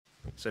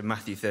So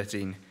Matthew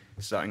 13,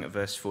 starting at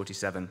verse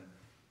 47.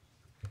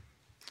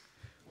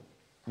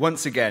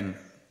 Once again,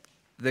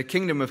 the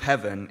kingdom of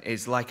heaven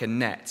is like a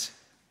net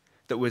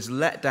that was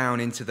let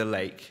down into the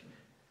lake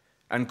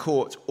and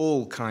caught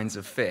all kinds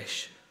of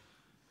fish.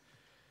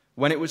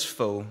 When it was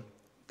full,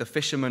 the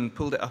fishermen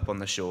pulled it up on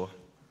the shore.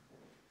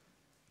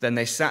 Then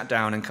they sat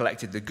down and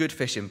collected the good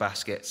fish in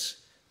baskets,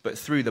 but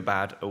threw the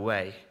bad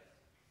away.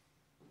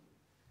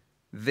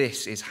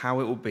 This is how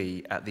it will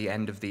be at the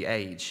end of the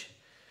age.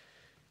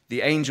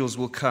 The angels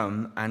will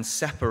come and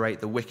separate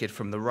the wicked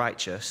from the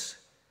righteous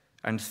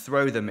and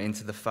throw them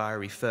into the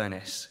fiery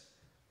furnace,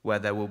 where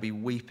there will be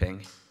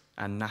weeping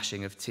and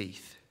gnashing of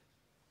teeth.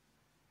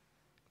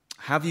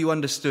 Have you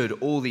understood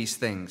all these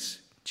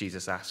things?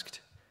 Jesus asked.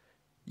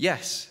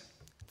 Yes,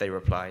 they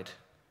replied.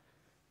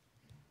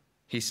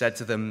 He said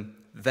to them,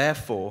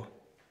 therefore,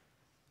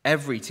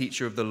 every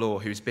teacher of the law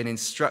who's been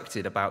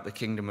instructed about the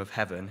kingdom of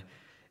heaven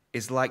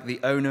is like the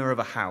owner of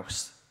a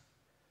house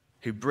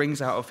who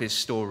brings out of his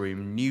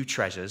storeroom new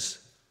treasures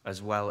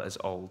as well as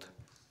old.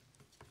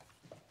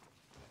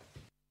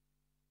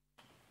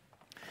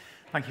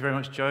 Thank you very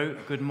much, Joe.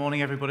 Good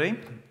morning, everybody.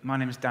 My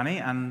name is Danny,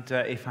 and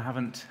if I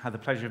haven't had the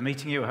pleasure of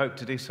meeting you, I hope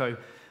to do so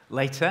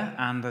later.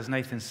 And as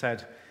Nathan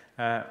said,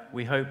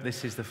 we hope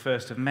this is the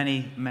first of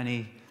many,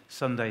 many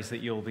Sundays that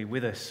you'll be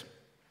with us.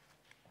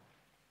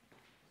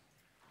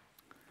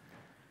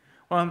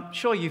 Well, I'm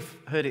sure you've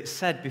heard it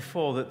said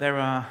before that there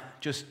are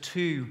just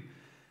two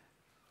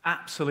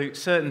absolute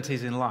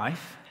certainties in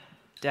life: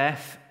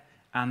 death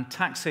and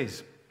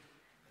taxes.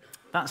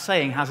 That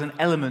saying has an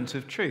element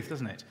of truth,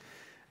 doesn't it?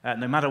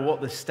 No matter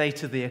what the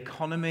state of the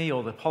economy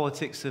or the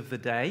politics of the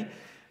day,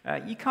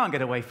 you can't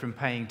get away from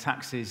paying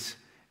taxes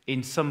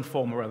in some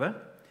form or other.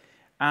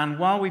 And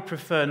while we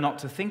prefer not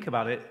to think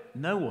about it,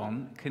 no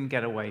one can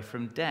get away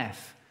from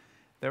death.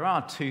 There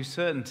are two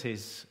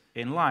certainties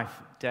in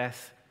life: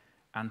 death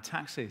and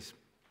taxes.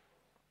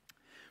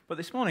 But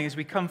this morning, as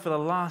we come for the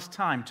last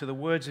time to the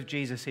words of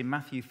Jesus in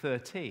Matthew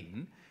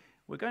 13,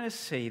 we're going to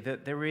see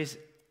that there is,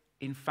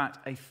 in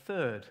fact, a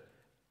third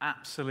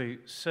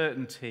absolute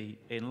certainty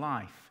in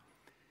life.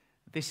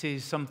 This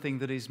is something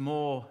that is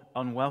more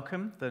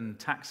unwelcome than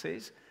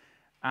taxes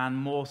and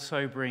more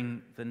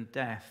sobering than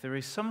death. There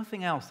is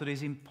something else that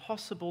is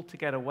impossible to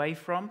get away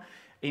from,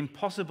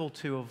 impossible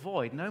to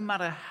avoid, no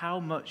matter how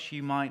much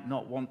you might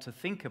not want to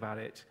think about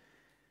it.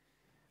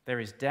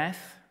 There is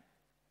death,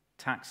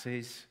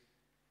 taxes,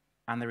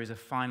 and there is a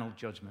final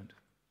judgment.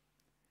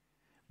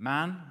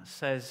 Man,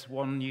 says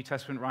one New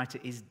Testament writer,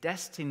 is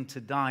destined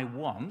to die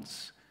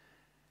once,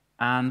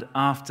 and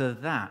after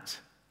that,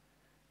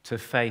 to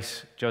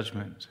face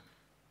judgment.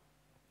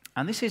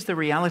 And this is the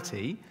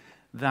reality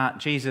that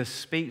Jesus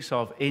speaks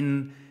of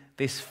in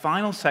this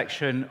final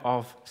section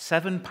of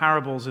 7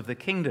 parables of the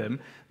kingdom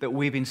that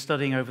we've been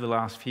studying over the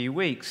last few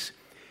weeks.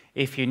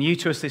 If you're new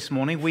to us this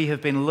morning, we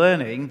have been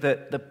learning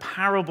that the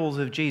parables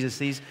of Jesus,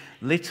 these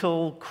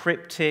little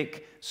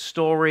cryptic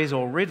stories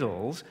or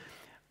riddles,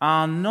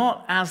 are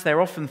not, as they're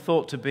often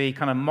thought to be,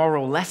 kind of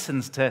moral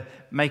lessons to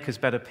make us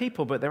better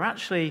people, but they're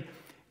actually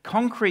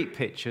concrete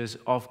pictures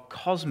of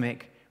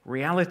cosmic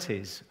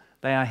realities.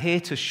 They are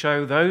here to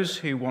show those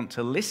who want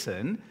to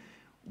listen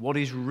what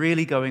is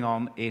really going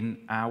on in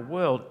our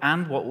world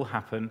and what will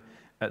happen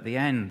at the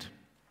end.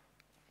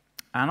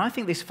 And I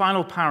think this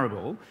final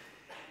parable,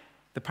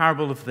 the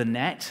parable of the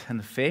net and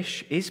the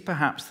fish, is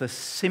perhaps the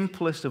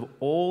simplest of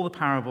all the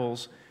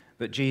parables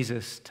that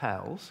Jesus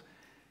tells,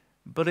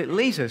 but it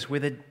leaves us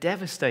with a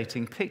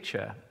devastating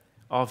picture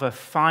of a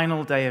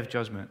final day of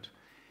judgment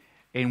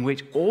in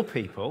which all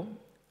people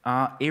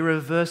are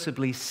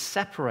irreversibly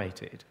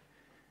separated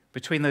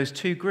between those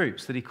two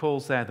groups that he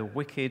calls there the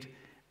wicked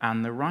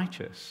and the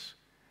righteous.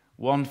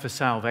 One for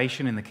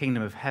salvation in the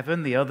kingdom of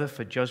heaven, the other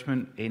for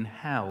judgment in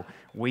hell,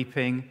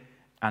 weeping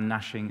and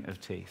gnashing of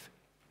teeth.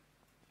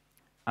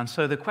 And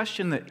so the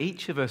question that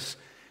each of us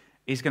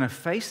is going to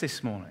face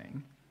this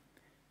morning,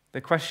 the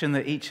question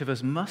that each of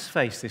us must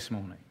face this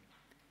morning,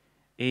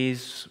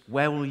 is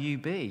where will you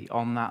be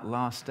on that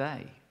last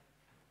day?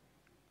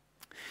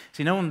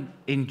 See, no one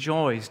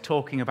enjoys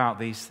talking about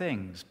these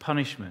things: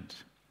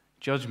 punishment,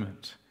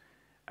 judgment,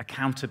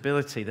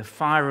 accountability, the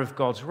fire of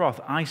God's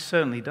wrath. I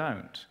certainly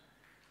don't.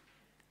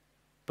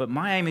 But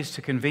my aim is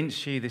to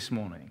convince you this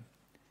morning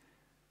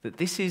that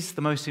this is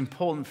the most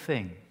important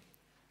thing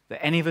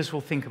that any of us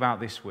will think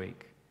about this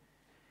week.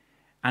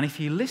 And if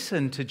you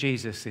listen to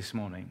Jesus this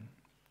morning,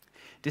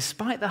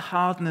 despite the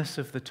hardness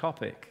of the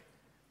topic,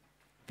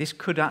 this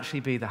could actually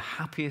be the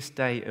happiest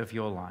day of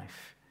your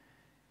life.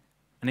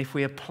 And if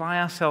we apply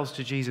ourselves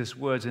to Jesus'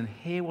 words and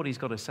hear what he's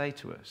got to say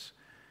to us,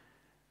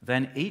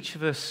 then each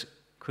of us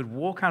could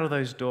walk out of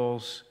those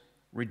doors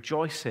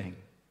rejoicing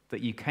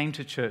that you came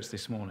to church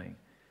this morning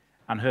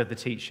and heard the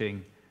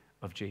teaching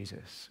of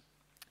Jesus.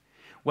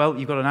 Well,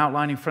 you've got an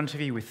outline in front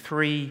of you with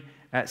 3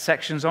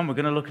 sections on. We're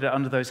going to look at it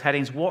under those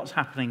headings: what's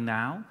happening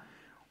now,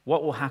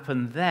 what will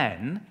happen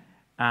then,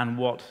 and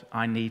what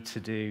I need to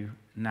do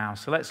now.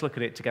 So let's look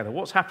at it together.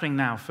 What's happening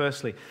now,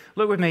 firstly?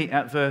 Look with me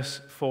at verse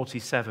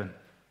 47.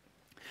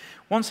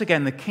 Once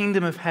again, the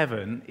kingdom of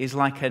heaven is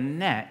like a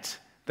net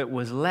that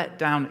was let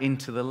down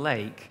into the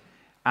lake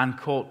and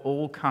caught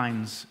all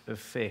kinds of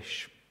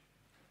fish.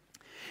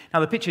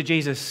 Now, the picture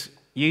Jesus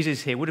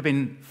uses here would have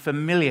been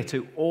familiar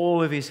to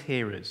all of his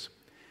hearers.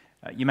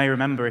 You may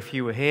remember, if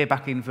you were here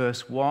back in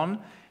verse 1,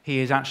 he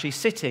is actually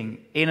sitting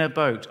in a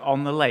boat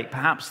on the lake.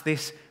 Perhaps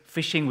this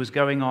fishing was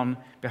going on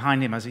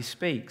behind him as he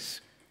speaks.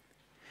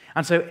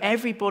 And so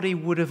everybody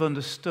would have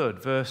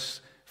understood verse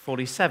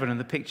 47 and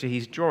the picture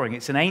he's drawing.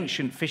 It's an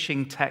ancient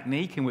fishing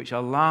technique in which a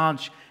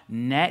large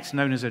net,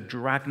 known as a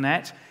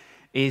dragnet,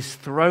 is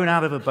thrown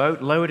out of a boat,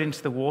 lowered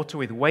into the water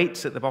with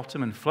weights at the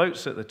bottom and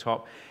floats at the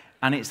top,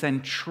 and it's then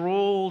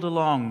trawled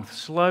along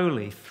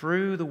slowly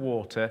through the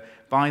water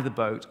by the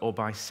boat or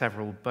by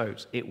several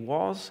boats. It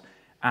was,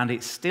 and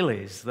it still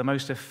is, the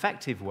most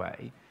effective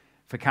way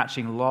for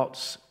catching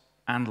lots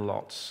and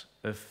lots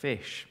of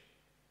fish.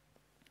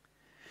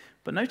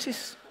 But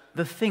notice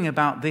the thing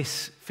about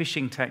this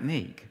fishing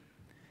technique.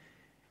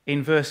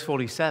 In verse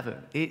 47,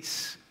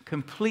 it's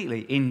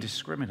completely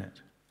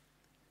indiscriminate.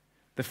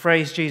 The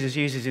phrase Jesus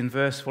uses in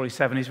verse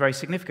 47 is very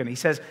significant. He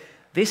says,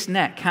 this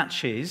net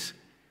catches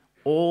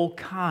all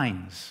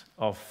kinds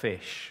of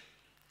fish,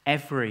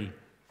 every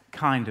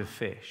kind of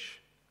fish.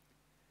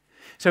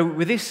 So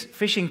with this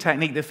fishing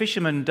technique, the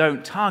fishermen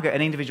don't target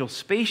an individual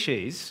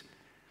species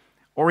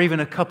or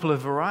even a couple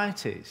of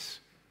varieties.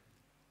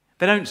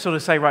 They don't sort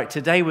of say, right,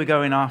 today we're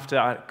going after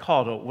a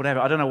cod or whatever.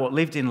 I don't know what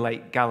lived in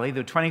Lake Galilee. There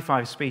are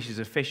 25 species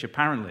of fish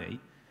apparently.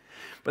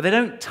 But they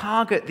don't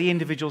target the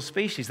individual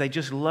species. They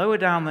just lower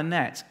down the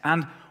net,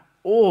 and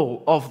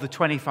all of the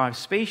 25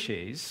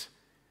 species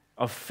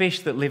of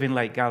fish that live in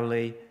Lake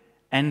Galilee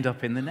end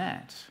up in the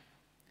net.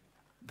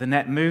 The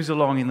net moves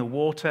along in the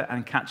water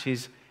and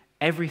catches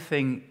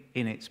everything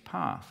in its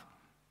path.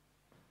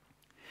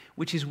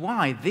 Which is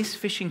why this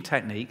fishing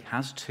technique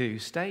has two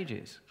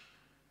stages.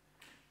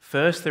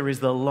 First, there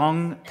is the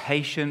long,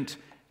 patient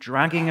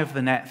dragging of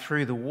the net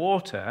through the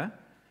water,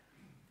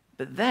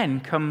 but then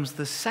comes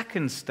the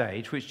second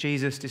stage, which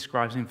Jesus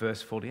describes in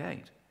verse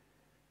 48.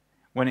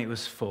 When it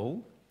was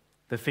full,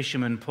 the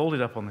fishermen pulled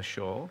it up on the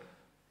shore,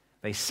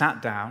 they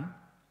sat down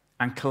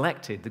and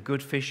collected the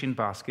good fish in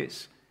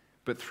baskets,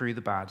 but threw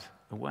the bad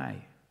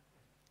away.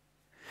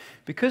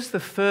 Because the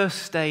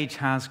first stage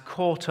has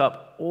caught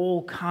up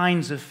all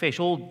kinds of fish,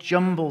 all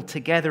jumbled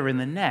together in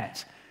the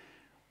net,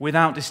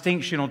 without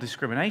distinction or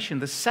discrimination,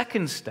 the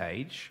second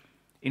stage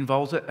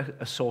involves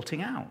a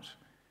sorting out.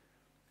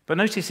 But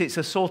notice it's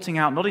a sorting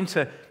out not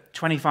into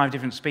 25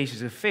 different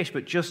species of fish,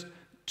 but just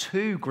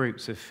two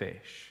groups of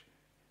fish,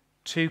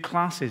 two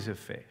classes of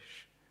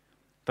fish.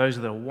 Those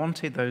that are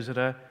wanted, those that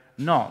are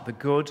not, the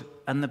good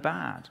and the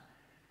bad.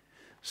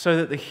 So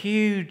that the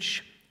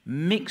huge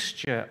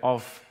mixture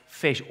of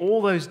fish,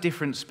 all those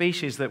different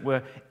species that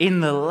were in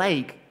the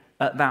lake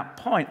at that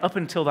point, up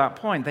until that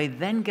point, they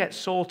then get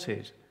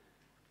sorted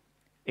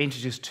into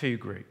just two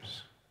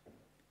groups.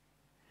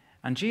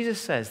 And Jesus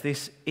says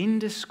this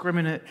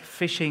indiscriminate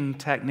fishing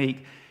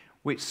technique,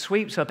 which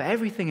sweeps up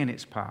everything in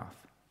its path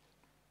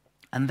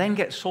and then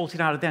gets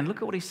sorted out again. Look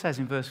at what he says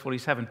in verse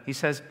 47. He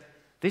says,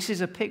 this is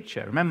a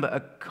picture. Remember, a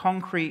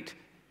concrete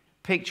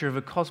picture of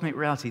a cosmic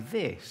reality.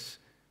 This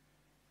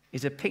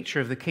is a picture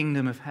of the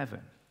kingdom of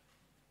heaven.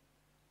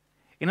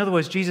 In other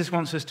words, Jesus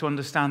wants us to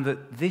understand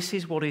that this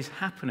is what is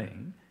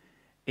happening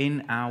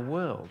in our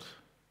world.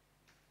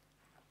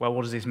 Well,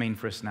 what does this mean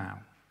for us now?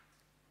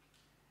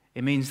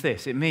 It means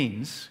this. It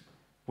means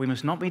we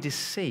must not be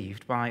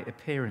deceived by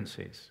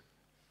appearances.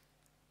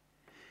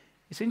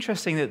 It's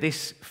interesting that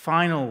this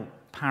final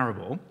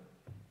parable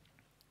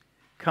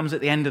comes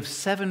at the end of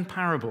 7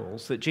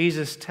 parables that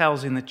Jesus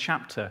tells in the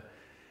chapter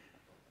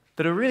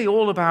that are really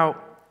all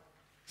about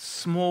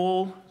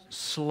small,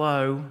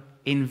 slow,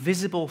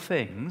 invisible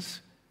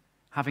things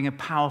having a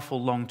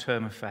powerful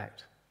long-term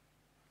effect.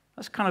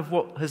 That's kind of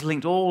what has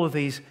linked all of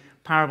these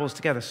parables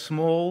together.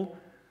 Small,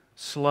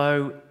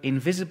 slow,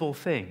 invisible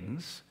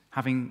things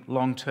having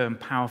long-term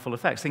powerful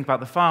effects. Think about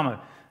the farmer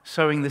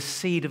sowing the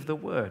seed of the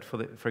word,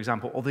 for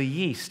example, or the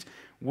yeast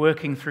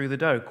working through the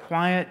dough.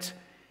 Quiet,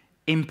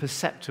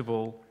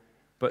 imperceptible,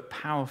 but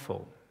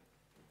powerful.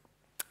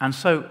 And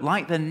so,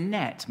 like the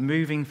net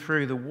moving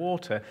through the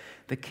water,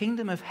 the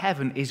kingdom of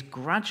heaven is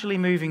gradually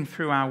moving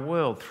through our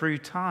world, through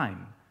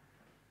time,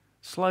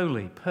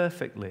 slowly,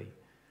 perfectly,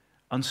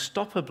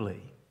 unstoppably,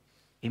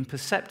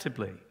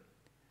 imperceptibly,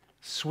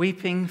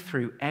 sweeping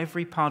through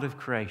every part of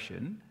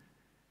creation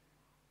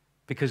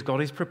because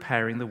God is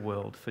preparing the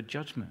world for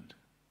judgment.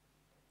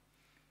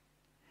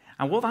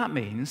 And what that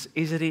means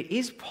is that it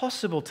is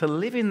possible to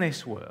live in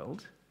this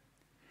world,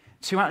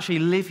 to actually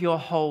live your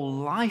whole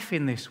life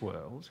in this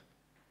world,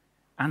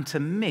 and to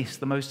miss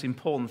the most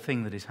important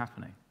thing that is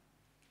happening.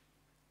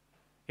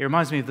 It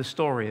reminds me of the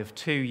story of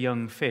 2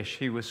 young fish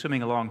who were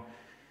swimming along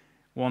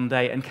one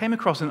day and came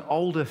across an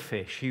older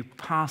fish who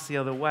passed the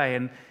other way.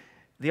 And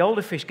the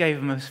older fish gave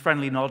him a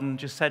friendly nod and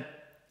just said,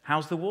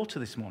 "How's the water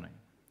this morning?"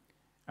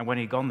 And when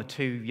he'd gone, the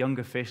 2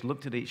 younger fish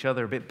looked at each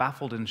other a bit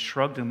baffled and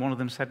shrugged, and one of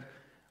them said,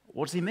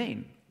 "What does he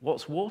mean?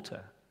 What's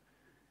water?"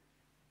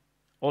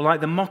 Or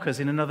like the mockers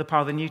in another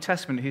part of the New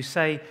Testament who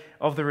say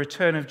of the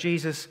return of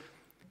Jesus,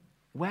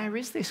 where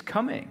is this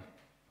coming?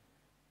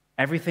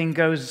 Everything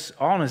goes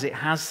on as it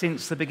has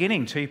since the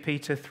beginning, 2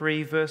 Peter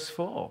 3 verse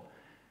 4.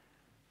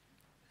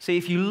 See,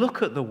 if you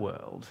look at the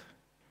world,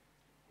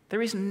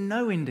 there is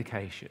no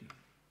indication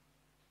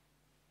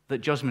that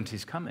judgment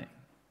is coming.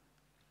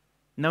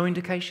 No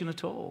indication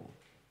at all.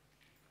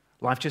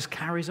 Life just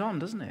carries on,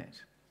 doesn't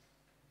it?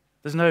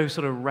 There's no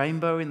sort of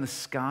rainbow in the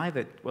sky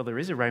well, there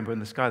is a rainbow in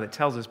the sky that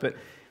tells us, but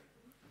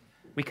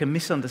we can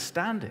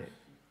misunderstand it.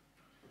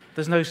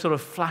 There's no sort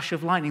of flash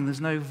of lightning.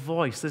 There's no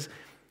voice.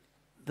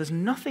 There's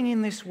nothing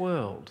in this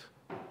world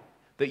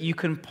that you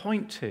can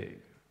point to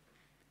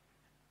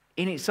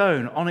on its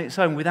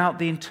own, without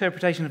the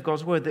interpretation of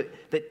God's word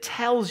that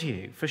tells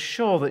you for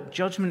sure that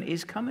judgment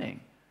is coming.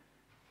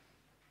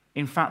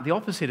 In fact, the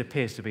opposite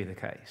appears to be the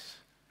case.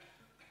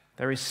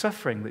 There is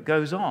suffering that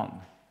goes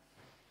on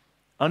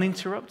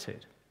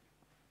uninterrupted.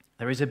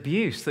 There is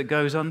abuse that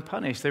goes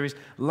unpunished. There is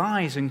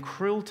lies and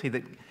cruelty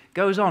that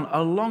goes on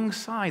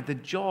alongside the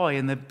joy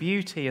and the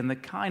beauty and the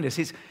kindness.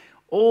 It's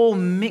all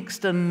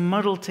mixed and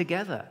muddled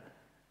together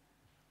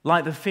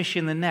like the fish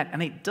in the net,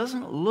 and it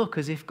doesn't look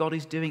as if God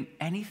is doing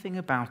anything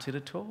about it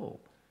at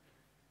all.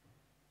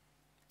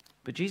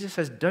 But Jesus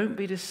says, don't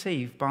be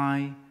deceived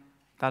by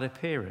that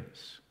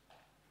appearance.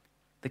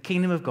 The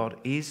kingdom of God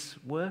is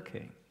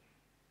working.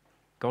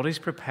 God is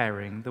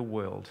preparing the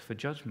world for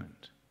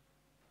judgment.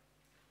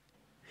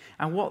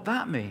 And what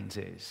that means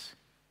is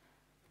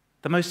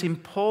the most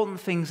important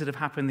things that have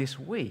happened this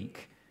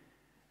week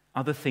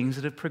are the things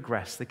that have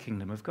progressed the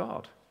kingdom of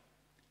God.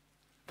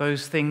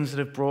 Those things that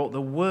have brought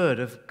the word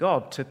of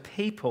God to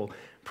people,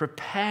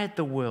 prepared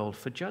the world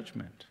for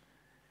judgment.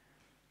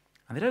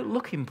 And they don't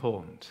look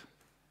important,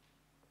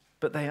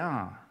 but they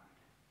are.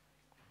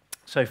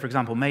 So, for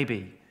example,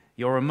 maybe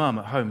you're a mum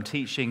at home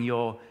teaching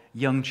your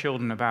young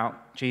children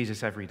about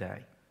Jesus every day.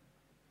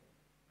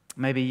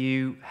 Maybe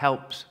you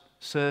help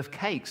serve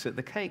cakes at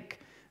the cake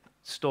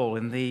stall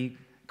in the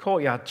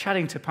courtyard,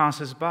 chatting to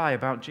passers-by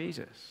about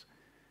Jesus.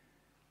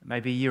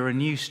 Maybe you're a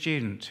new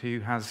student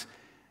who has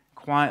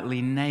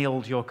quietly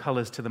nailed your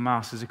colours to the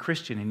mast as a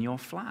Christian in your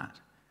flat.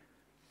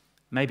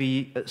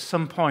 Maybe at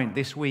some point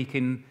this week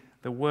in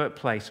the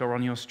workplace or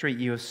on your street,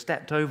 you have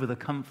stepped over the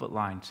comfort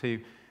line to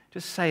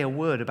just say a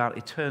word about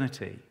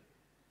eternity.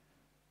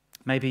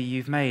 Maybe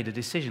you've made a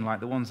decision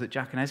like the ones that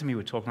Jack and Esme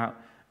were talking about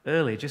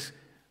earlier, just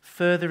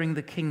furthering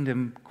the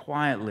kingdom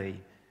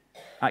quietly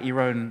at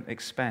your own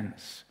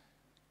expense.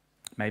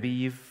 Maybe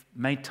you've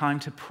made time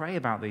to pray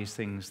about these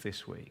things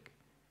this week.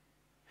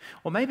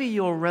 Or maybe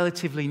you're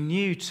relatively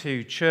new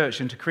to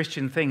church and to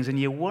Christian things and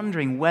you're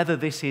wondering whether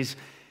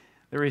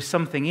there is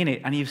something in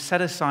it, and you've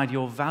set aside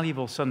your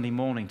valuable Sunday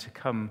morning to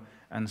come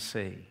and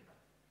see.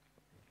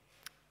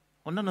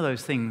 Well, none of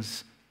those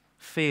things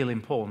feel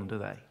important, do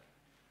they?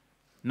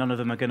 None of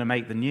them are going to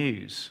make the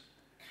news.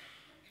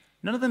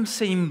 None of them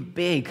seem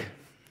big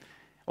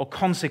or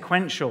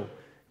consequential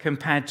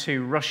compared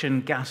to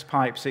Russian gas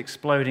pipes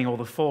exploding or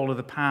the fall of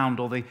the pound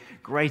or the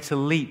great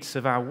elites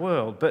of our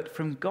world. But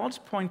from God's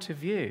point of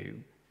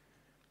view,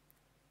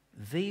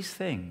 these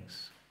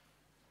things,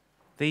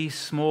 these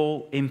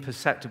small,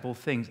 imperceptible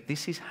things,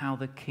 this is how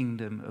the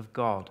kingdom of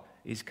God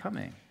is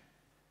coming.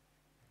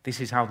 This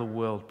is how the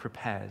world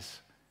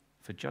prepares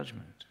for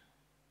judgment.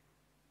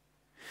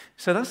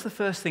 So that's the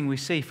first thing we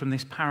see from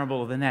this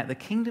parable of the net. The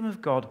kingdom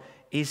of God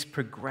is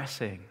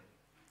progressing.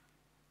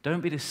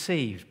 Don't be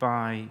deceived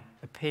by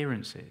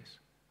appearances.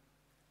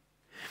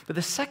 But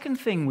the second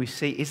thing we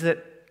see is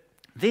that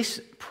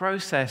this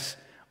process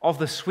of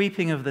the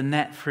sweeping of the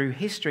net through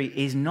history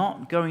is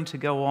not going to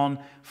go on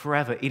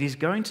forever. It is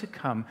going to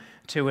come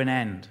to an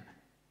end.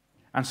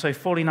 And so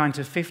 49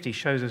 to 50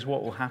 shows us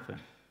what will happen.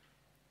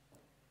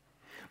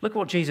 Look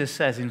what Jesus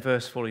says in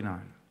verse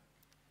 49.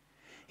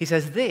 He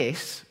says,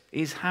 "This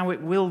is how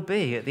it will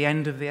be at the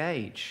end of the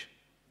age.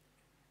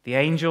 The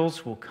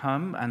angels will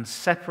come and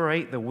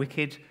separate the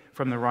wicked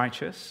from the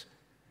righteous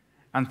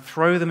and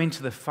throw them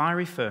into the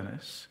fiery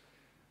furnace,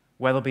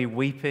 where there'll be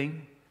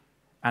weeping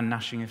and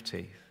gnashing of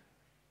teeth."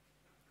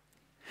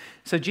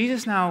 So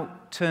Jesus now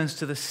turns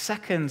to the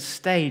second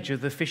stage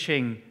of the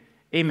fishing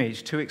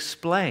image to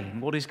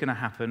explain what is going to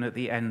happen at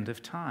the end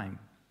of time.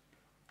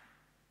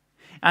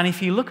 And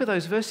if you look at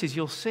those verses,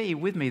 you'll see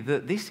with me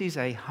that this is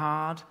a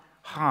hard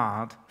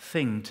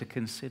thing to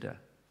consider.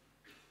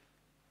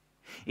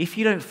 If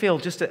you don't feel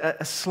just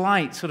a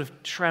slight sort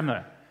of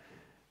tremor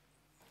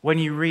when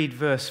you read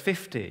verse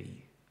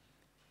 50,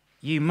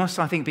 you must,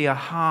 I think, be a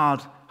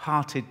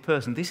hard-hearted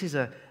person. This is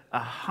a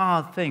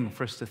hard thing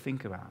for us to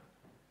think about.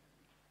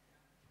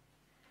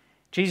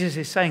 Jesus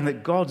is saying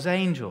that God's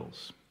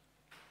angels,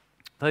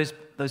 those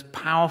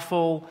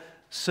powerful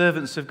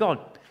servants of God,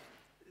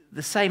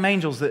 the same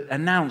angels that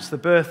announced the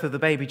birth of the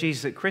baby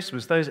Jesus at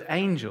Christmas, those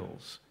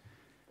angels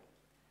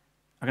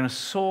are going to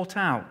sort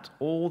out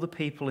all the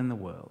people in the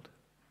world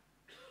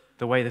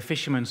the way the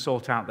fishermen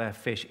sort out their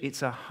fish.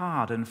 It's a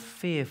hard and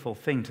fearful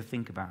thing to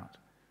think about.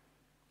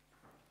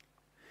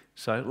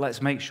 So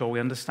let's make sure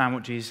we understand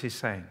what Jesus is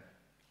saying.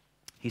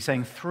 He's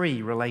saying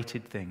three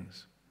related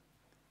things.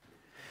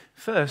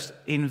 First,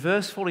 in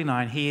verse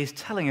 49, he is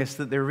telling us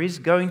that there is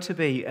going to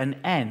be an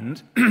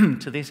end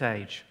to this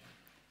age.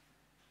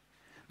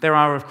 There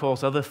are, of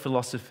course, other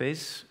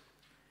philosophies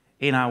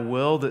in our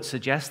world that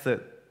suggest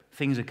that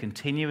things are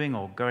continuing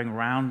or going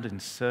round in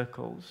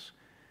circles.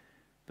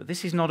 But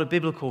this is not a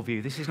biblical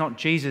view. This is not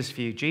Jesus'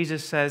 view.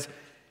 Jesus says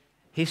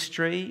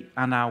history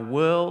and our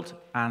world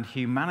and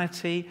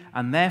humanity,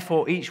 and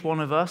therefore each one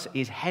of us,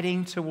 is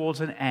heading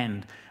towards an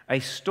end, a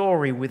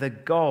story with a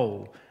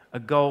goal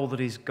that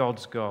is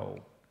God's goal.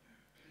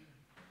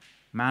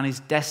 Man is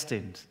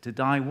destined to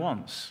die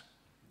once,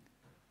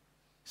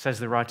 says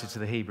the writer to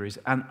the Hebrews,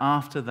 and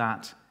after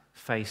that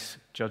face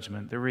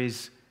judgment. There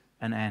is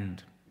an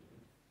end.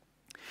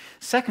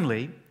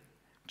 Secondly,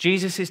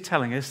 Jesus is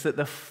telling us that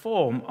the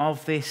form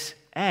of this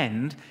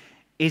end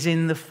is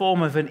in the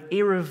form of an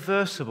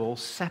irreversible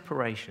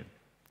separation.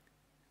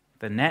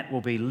 The net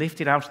will be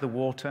lifted out of the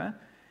water,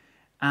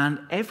 and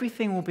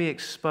everything will be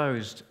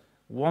exposed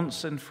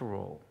once and for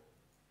all.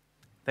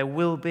 There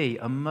will be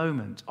a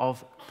moment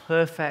of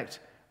perfect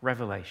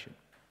revelation,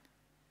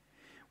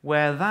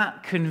 where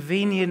that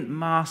convenient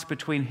mask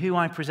between who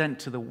I present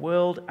to the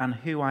world and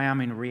who I am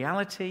in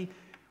reality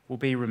will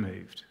be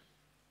removed.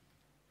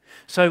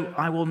 So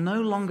I will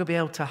no longer be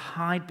able to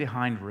hide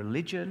behind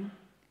religion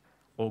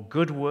or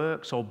good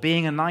works or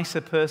being a nicer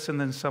person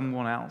than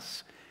someone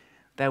else.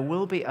 There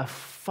will be a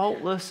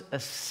faultless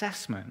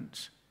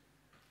assessment,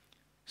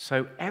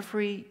 so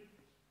every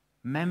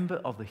member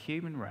of the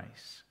human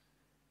race,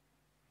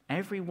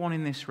 everyone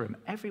in this room,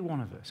 every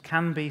one of us,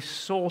 can be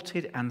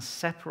sorted and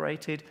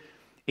separated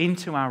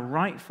into our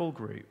rightful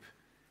group,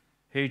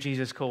 who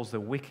Jesus calls the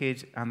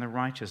wicked and the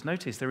righteous.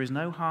 Notice there is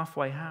no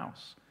halfway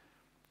house.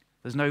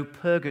 There's no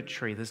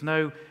purgatory. There's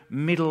no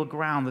middle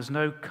ground. There's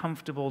no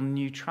comfortable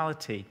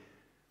neutrality.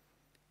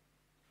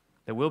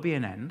 There will be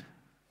an end,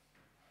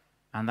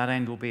 and that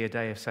end will be a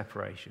day of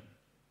separation.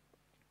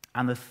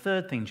 And the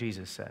third thing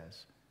Jesus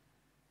says,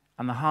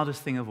 and the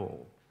hardest thing of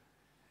all,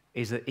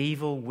 is that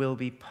evil will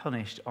be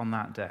punished on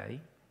that day,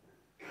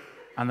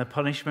 and the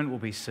punishment will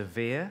be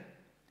severe,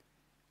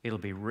 it'll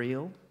be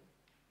real,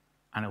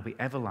 and it'll be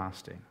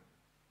everlasting.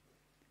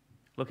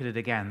 Look at it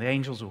again. The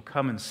angels will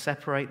come and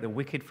separate the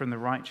wicked from the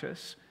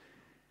righteous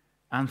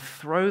and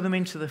throw them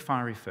into the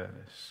fiery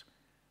furnace,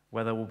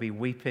 where there will be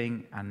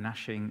weeping and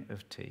gnashing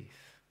of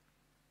teeth.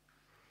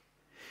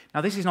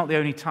 Now, this is not the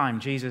only time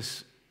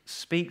Jesus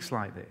speaks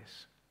like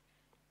this.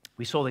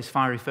 We saw this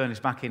fiery furnace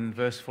back in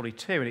verse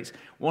 42, and it's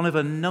one of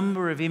a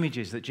number of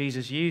images that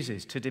Jesus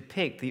uses to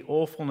depict the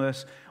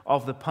awfulness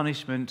of the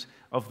punishment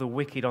of the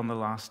wicked on the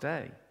last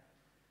day.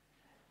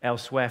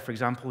 Elsewhere, for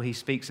example, he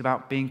speaks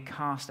about being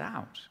cast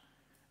out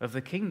of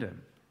the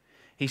kingdom.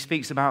 He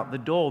speaks about the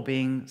door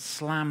being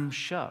slammed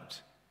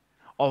shut,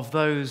 of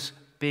those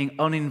being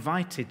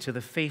uninvited to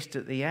the feast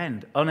at the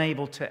end,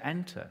 unable to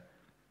enter.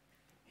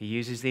 He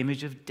uses the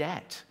image of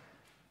debt,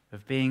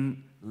 of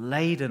being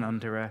laden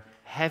under a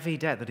heavy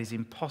debt that is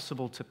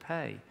impossible to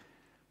pay.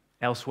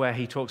 Elsewhere,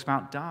 he talks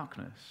about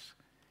darkness.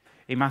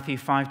 In Matthew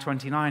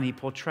 5:29, he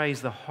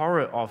portrays the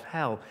horror of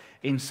hell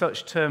in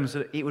such terms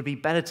that it would be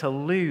better to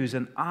lose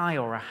an eye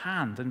or a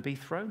hand than be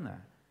thrown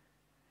there.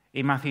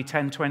 In Matthew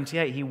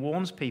 10:28, he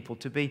warns people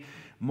to be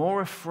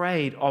more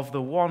afraid of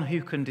the one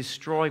who can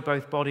destroy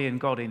both body and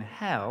God in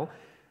hell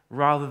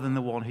rather than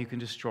the one who can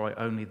destroy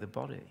only the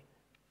body.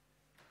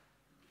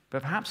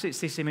 But perhaps it's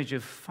this image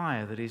of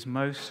fire that is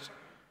most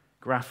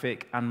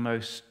graphic and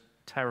most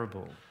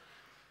terrible.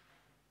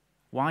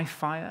 Why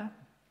fire?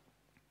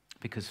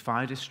 Because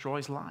fire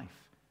destroys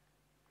life.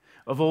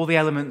 Of all the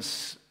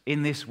elements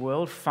in this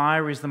world,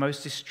 fire is the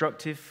most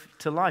destructive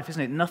to life,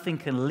 isn't it? Nothing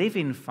can live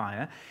in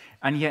fire,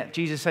 and yet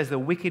Jesus says the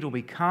wicked will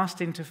be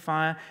cast into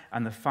fire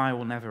and the fire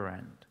will never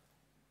end.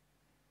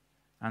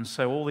 And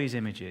so all these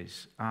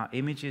images are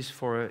images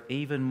for an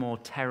even more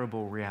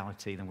terrible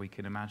reality than we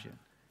can imagine.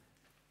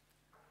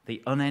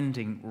 The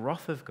unending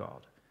wrath of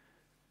God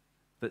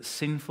that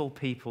sinful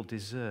people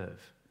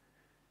deserve,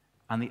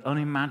 and the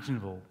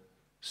unimaginable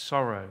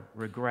sorrow,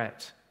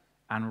 regret,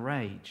 and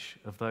rage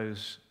of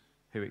those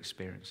who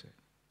experience it.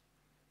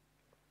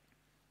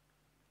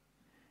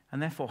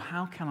 And therefore,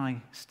 how can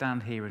I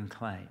stand here and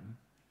claim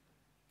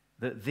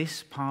that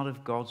this part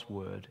of God's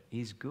word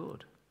is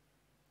good?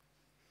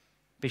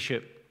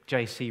 Bishop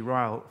J.C.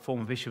 Ryle,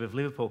 former Bishop of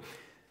Liverpool,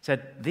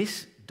 said,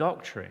 "This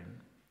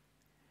doctrine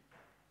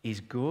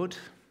is good,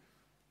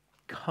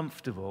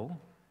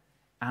 comfortable,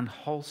 and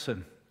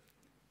wholesome."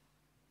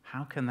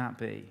 How can that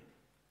be?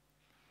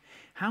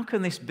 How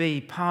can this be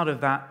part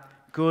of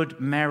that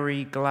good,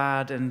 merry,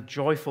 glad, and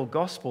joyful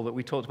gospel that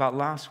we talked about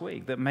last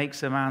week, that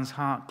makes a man's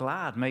heart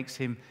glad, makes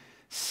him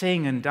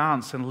sing and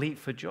dance and leap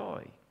for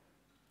joy?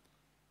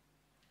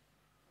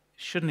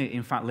 Shouldn't it,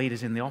 in fact, lead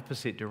us in the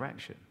opposite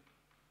direction?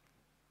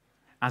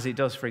 As it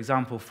does, for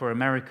example, for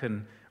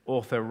American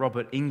author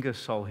Robert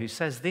Ingersoll, who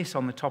says this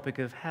on the topic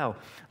of hell.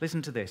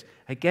 Listen to this.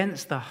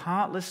 "Against the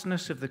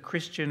heartlessness of the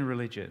Christian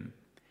religion,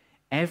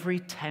 every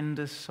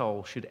tender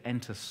soul should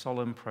enter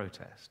solemn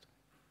protest.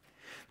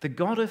 The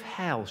God of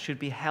hell should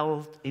be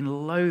held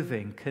in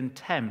loathing,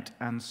 contempt,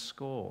 and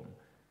scorn.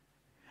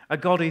 A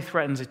God who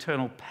threatens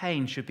eternal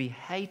pain should be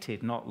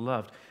hated, not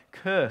loved,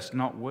 cursed,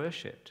 not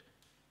worshipped.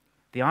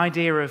 The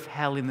idea of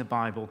hell in the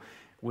Bible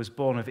was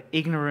born of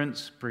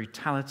ignorance,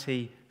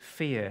 brutality,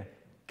 fear,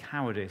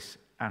 cowardice,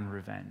 and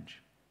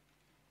revenge.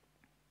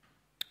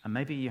 And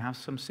maybe you have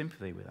some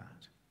sympathy with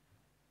that.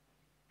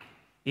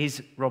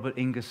 Is Robert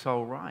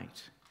Ingersoll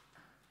right?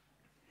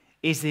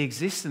 Is the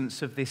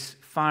existence of this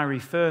fiery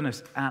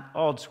furnace at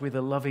odds with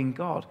a loving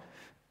God?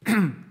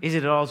 Is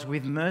it at odds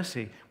with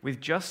mercy, with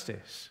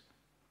justice?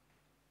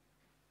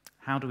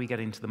 How do we get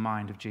into the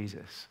mind of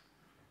Jesus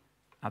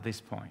at this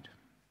point?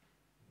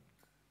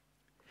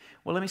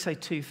 Well, let me say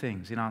two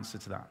things in answer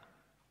to that.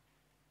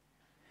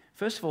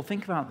 First of all,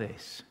 think about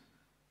this.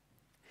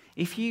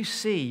 If you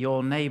see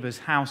your neighbor's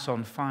house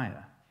on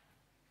fire,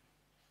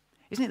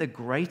 isn't it the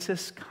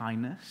greatest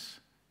kindness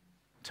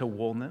to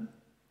warn them,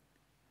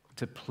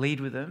 to plead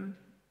with them,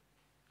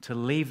 to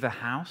leave the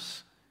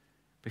house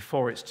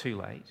before it's too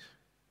late?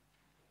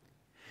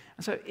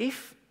 And so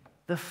if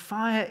the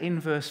fire in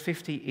verse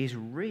 50 is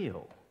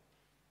real,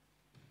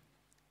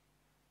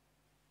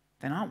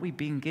 then aren't we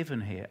being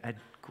given here a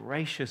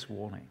gracious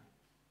warning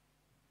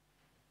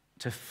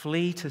to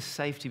flee to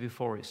safety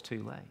before it's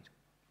too late?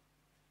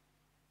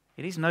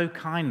 It is no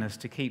kindness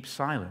to keep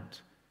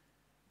silent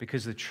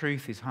because the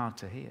truth is hard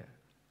to hear.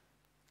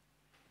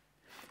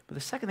 But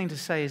the second thing to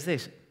say is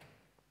this.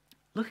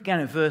 Look again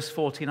at verse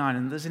 49,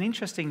 and there's an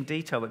interesting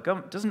detail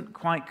that doesn't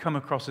quite come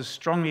across as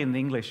strongly in the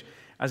English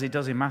as it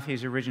does in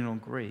Matthew's original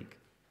Greek.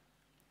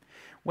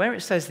 Where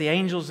it says the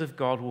angels of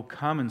God will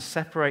come and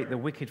separate the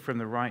wicked from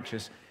the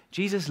righteous,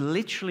 Jesus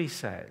literally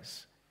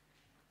says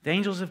the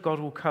angels of God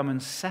will come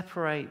and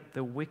separate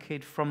the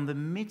wicked from the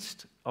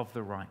midst of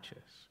the righteous.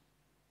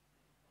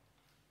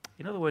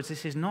 In other words,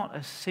 this is not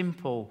a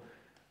simple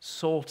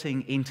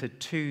sorting into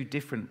two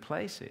different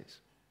places,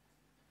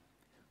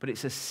 but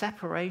it's a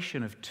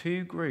separation of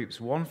two groups,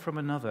 one from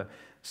another,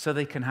 so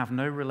they can have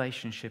no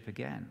relationship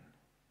again.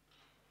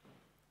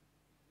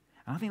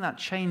 And I think that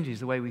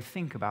changes the way we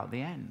think about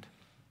the end.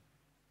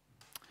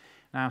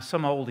 Now,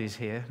 some oldies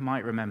here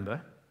might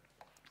remember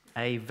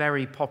a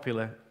very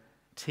popular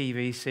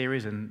TV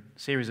series and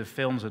series of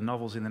films and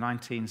novels in the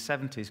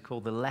 1970s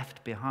called the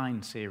Left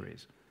Behind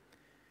series,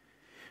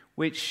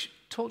 which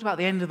talked about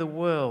the end of the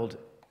world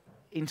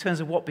in terms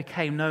of what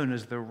became known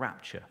as the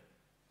rapture,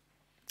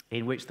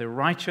 in which the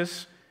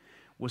righteous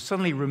were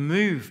suddenly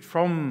removed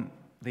from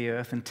the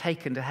earth and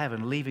taken to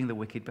heaven, leaving the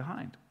wicked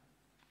behind.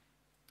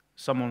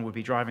 Someone would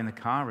be driving the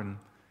car and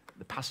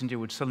the passenger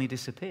would suddenly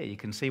disappear. You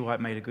can see why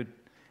it made a good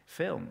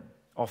film.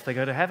 Off they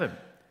go to heaven.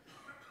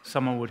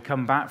 Someone would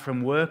come back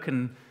from work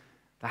and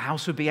the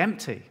house would be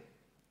empty.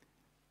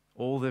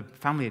 All the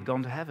family had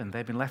gone to heaven.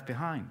 They'd been left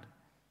behind.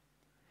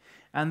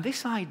 And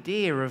this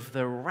idea of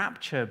the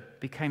rapture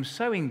became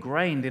so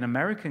ingrained in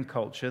American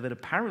culture that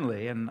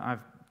apparently, and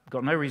I've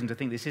got no reason to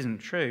think this isn't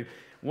true,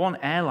 one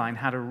airline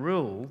had a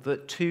rule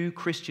that two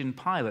Christian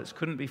pilots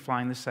couldn't be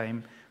flying the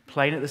same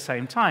plane at the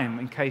same time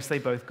in case they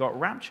both got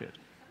raptured.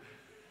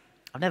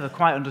 I've never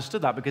quite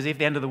understood that, because if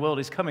the end of the world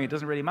is coming, it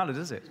doesn't really matter,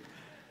 does it?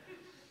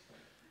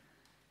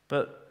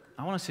 But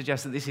I want to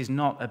suggest that this is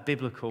not a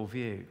biblical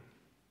view.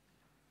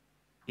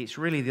 It's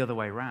really the other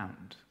way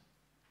around.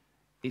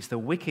 It's the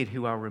wicked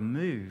who are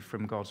removed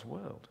from God's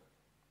world.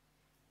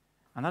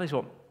 And that is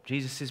what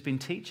Jesus has been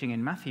teaching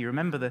in Matthew.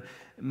 Remember the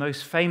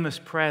most famous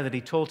prayer that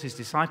he taught his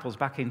disciples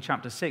back in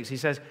chapter 6. He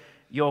says,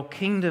 "Your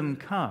kingdom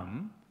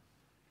come,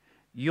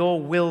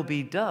 your will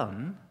be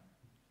done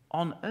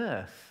on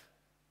earth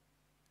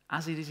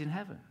as it is in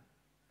heaven."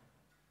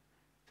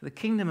 So the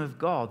kingdom of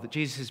God that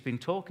Jesus has been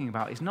talking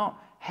about is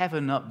not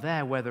heaven up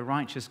there where the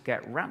righteous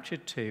get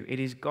raptured to. It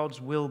is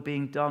God's will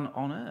being done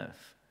on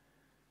earth.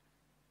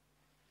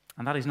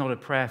 And that is not a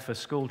prayer for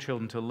school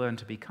children to learn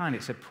to be kind.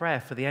 It's a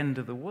prayer for the end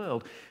of the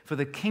world, for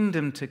the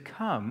kingdom to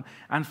come.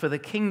 And for the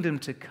kingdom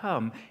to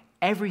come,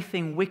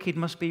 everything wicked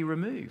must be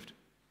removed.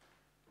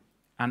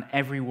 And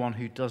everyone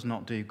who does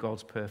not do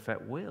God's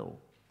perfect will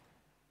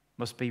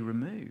must be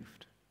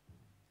removed.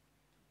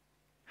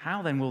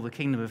 How then will the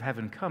kingdom of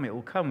heaven come? It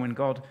will come when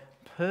God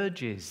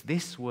purges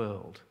this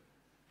world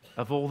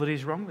of all that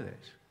is wrong with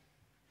it.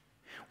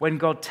 When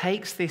God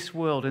takes this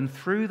world and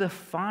through the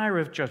fire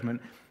of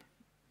judgment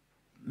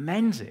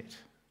mends it,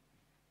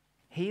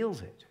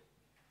 heals it,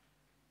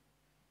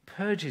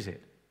 purges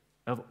it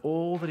of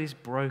all that is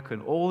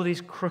broken, all that is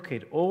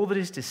crooked, all that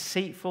is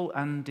deceitful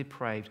and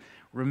depraved,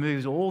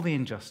 removes all the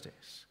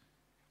injustice,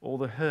 all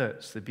the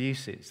hurts, the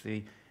abuses,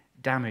 the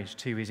damage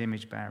to his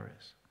image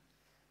bearers.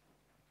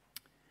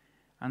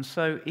 And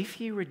so if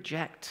you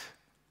reject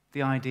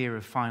the idea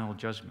of final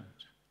judgment,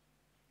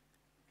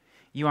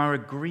 you are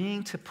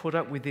agreeing to put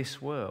up with this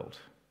world,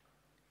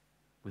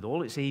 with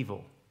all its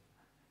evil,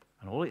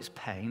 and all its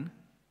pain,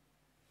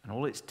 and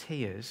all its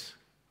tears,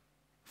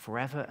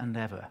 forever and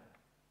ever,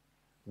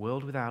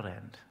 world without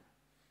end.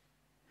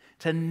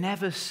 To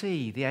never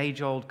see the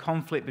age-old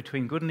conflict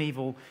between good and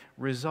evil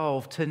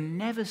resolved, to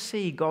never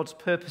see God's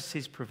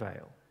purposes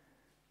prevail,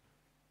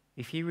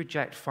 if you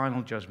reject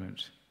final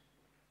judgment,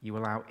 you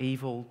allow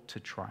evil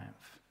to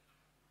triumph.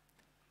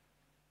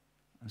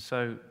 And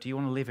so, do you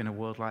want to live in a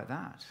world like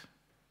that?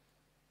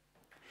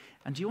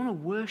 And do you want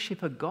to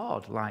worship a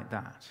God like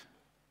that?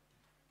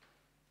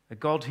 A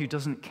God who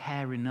doesn't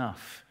care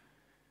enough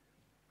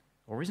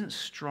or isn't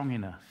strong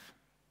enough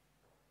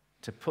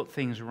to put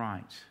things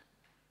right,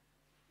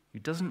 who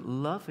doesn't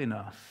love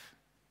enough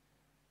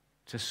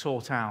to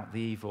sort out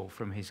the evil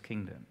from his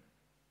kingdom.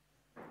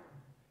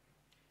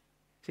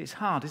 See, it's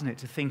hard, isn't it,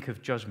 to think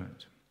of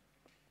judgment,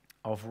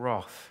 of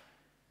wrath,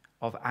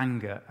 of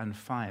anger and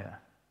fire.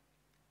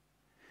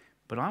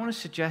 But I want to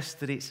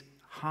suggest that it's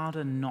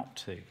harder not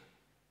to.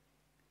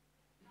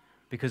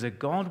 Because a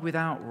God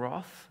without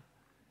wrath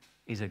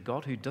is a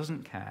God who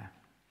doesn't care.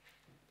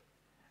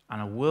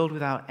 And a world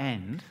without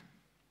end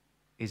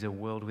is a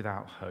world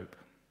without hope.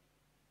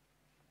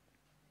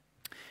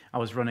 I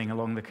was running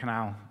along the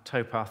canal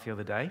towpath the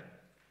other day.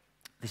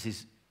 This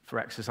is for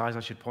exercise,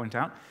 I should point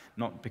out,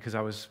 not because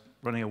I was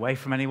running away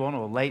from anyone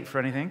or late for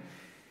anything.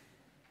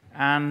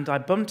 And I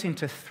bumped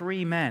into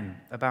 3 men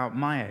about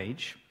my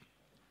age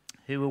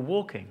who were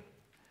walking.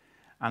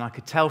 And I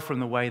could tell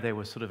from the way they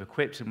were sort of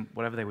equipped and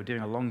whatever they were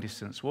doing, a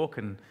long-distance walk.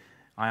 And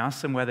I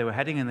asked them where they were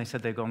heading, and they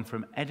said they'd gone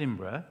from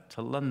Edinburgh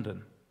to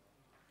London.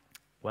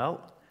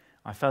 Well,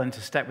 I fell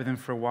into step with them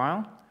for a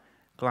while,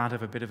 glad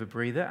of a bit of a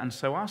breather, and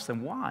so asked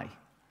them why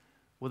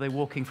were they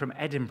walking from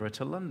Edinburgh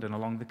to London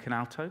along the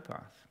canal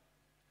towpath.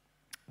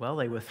 Well,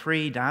 they were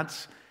 3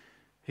 dads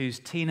whose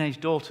teenage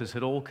daughters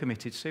had all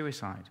committed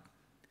suicide.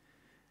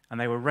 And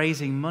they were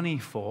raising money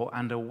for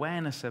and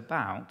awareness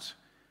about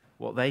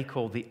what they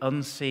called the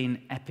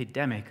unseen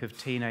epidemic of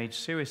teenage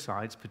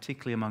suicides,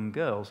 particularly among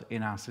girls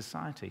in our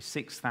society.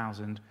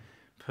 6,000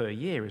 per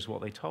year is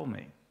what they told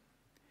me.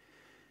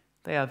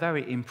 They are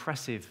very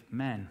impressive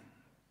men,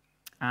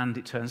 and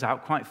it turns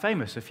out quite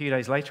famous. A few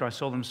days later, I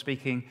saw them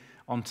speaking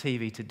on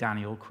TV to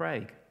Daniel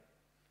Craig.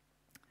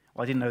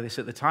 Well, I didn't know this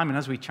at the time, and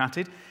as we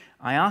chatted,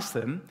 I asked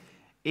them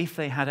if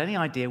they had any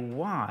idea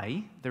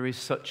why there is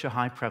such a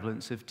high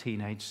prevalence of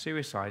teenage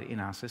suicide in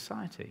our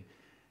society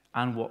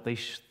and what they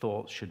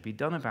thought should be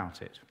done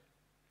about it.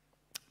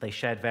 They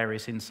shared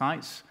various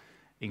insights,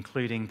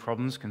 including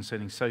problems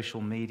concerning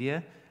social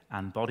media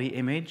and body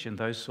image and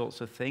those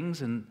sorts of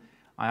things, and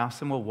I asked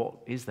them, well, what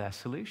is their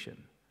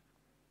solution?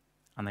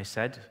 And they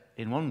said,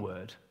 in one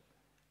word,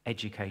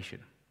 education.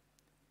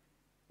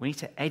 We need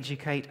to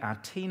educate our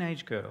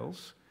teenage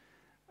girls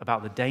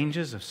about the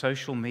dangers of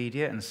social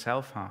media and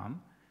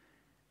self-harm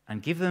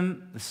and give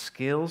them the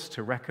skills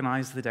to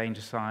recognize the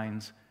danger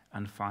signs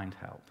and find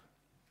help.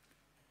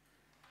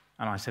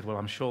 And I said, well,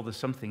 I'm sure there's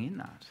something in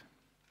that.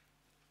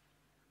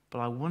 But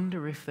I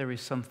wonder if there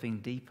is something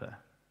deeper.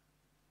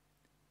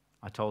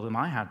 I told them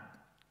I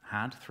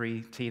had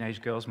 3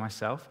 teenage girls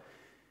myself,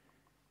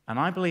 and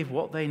I believe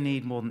what they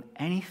need more than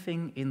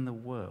anything in the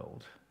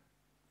world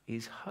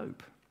is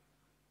hope.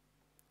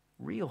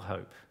 Real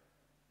hope.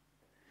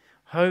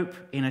 Hope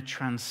in a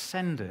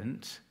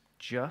transcendent,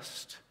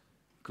 just,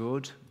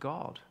 good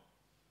God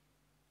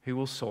who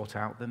will sort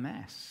out the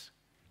mess.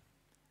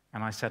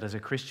 And I said, as a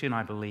Christian,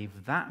 I believe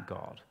that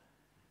God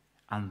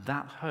and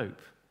that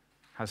hope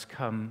has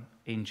come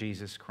in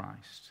Jesus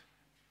Christ.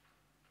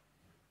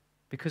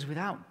 Because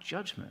without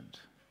judgment,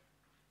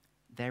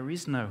 there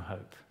is no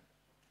hope.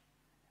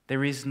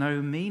 There is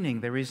no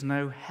meaning. There is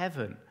no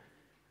heaven.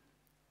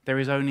 There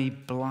is only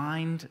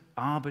blind,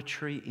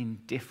 arbitrary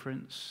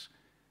indifference,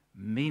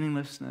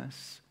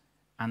 meaninglessness,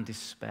 and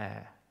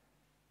despair.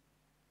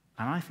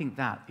 And I think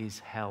that is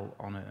hell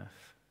on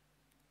earth.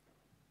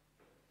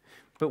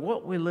 But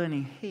what we're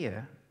learning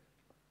here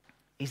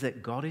is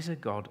that God is a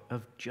God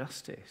of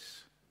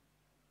justice.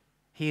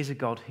 He is a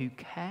God who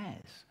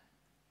cares.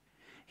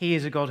 He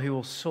is a God who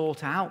will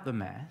sort out the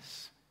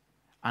mess,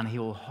 and he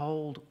will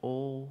hold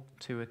all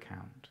to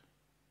account.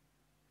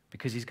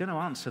 Because he's going to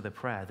answer the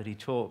prayer that he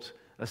taught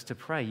us to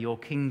pray, your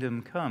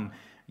kingdom come,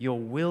 your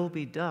will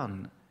be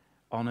done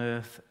on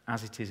earth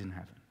as it is in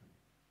heaven.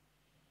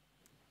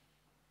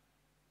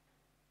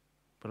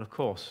 But of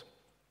course,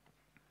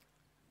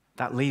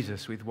 that leaves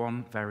us with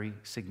one very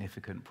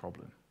significant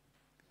problem.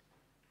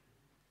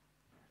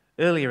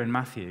 Earlier in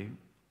Matthew,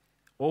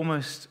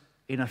 almost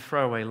in a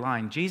throwaway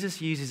line,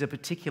 Jesus uses a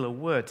particular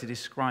word to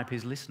describe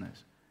his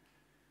listeners.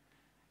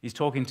 He's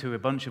talking to a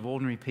bunch of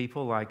ordinary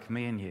people like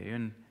me and you,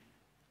 and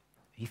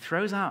he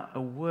throws out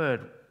a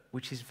word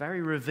which is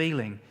very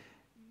revealing,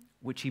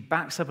 which he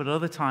backs up at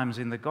other times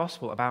in the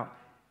gospel about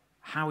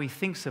how he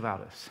thinks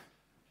about us.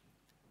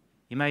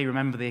 You may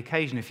remember the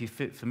occasion if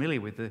you're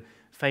familiar with the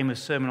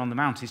famous Sermon on the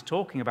Mount. He's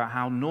talking about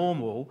how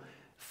normal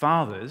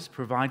fathers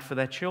provide for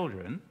their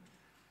children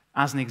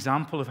as an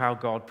example of how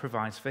God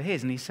provides for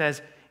his. And he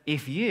says,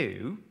 if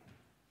you,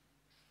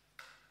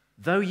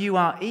 though you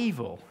are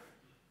evil,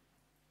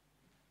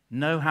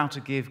 know how to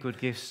give good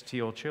gifts to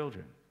your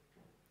children.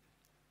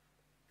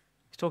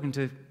 He's talking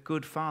to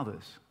good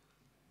fathers.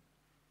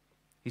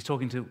 He's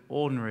talking to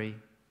ordinary,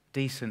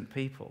 decent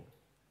people.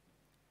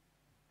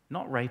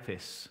 Not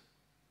rapists,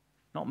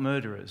 not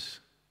murderers,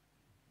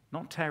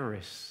 not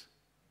terrorists,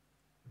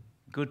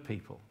 good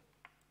people,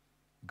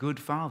 good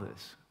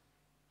fathers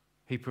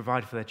who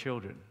provide for their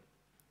children,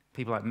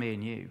 people like me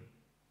and you.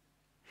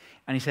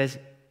 And he says,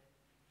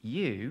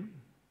 you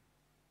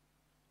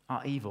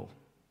are evil.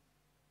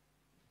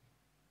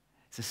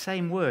 It's the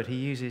same word he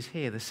uses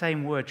here, the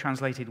same word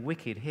translated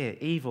wicked here,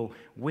 evil,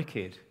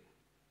 wicked.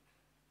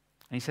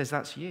 And he says,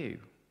 that's you.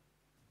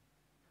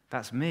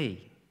 That's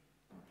me.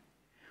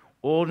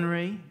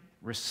 Ordinary,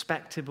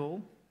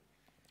 respectable,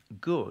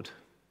 good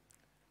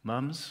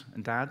mums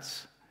and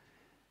dads,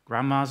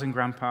 grandmas and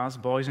grandpas,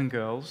 boys and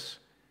girls,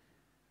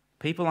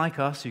 people like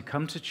us who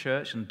come to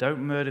church and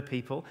don't murder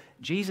people.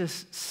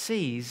 Jesus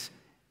sees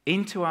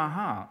into our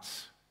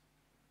hearts.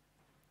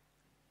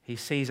 He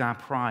sees our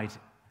pride,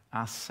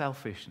 our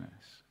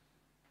selfishness,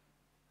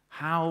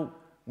 how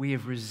we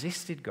have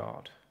resisted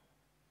God.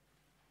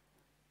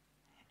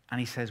 And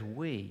he says,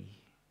 we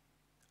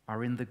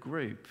are in the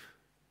group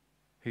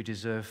who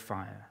deserve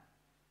fire.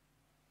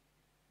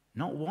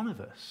 Not one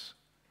of us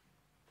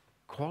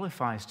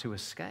qualifies to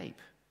escape.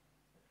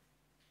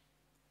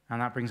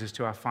 And that brings us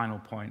to our final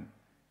point,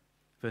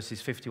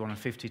 verses 51 and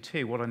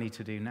 52, what I need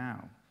to do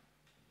now.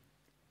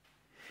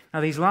 Now,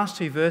 these last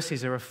two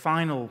verses are a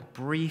final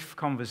brief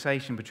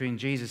conversation between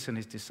Jesus and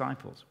his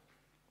disciples.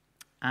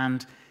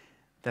 And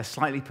they're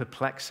slightly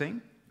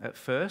perplexing at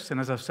first, and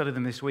as I've studied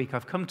them this week,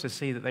 I've come to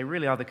see that they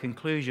really are the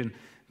conclusion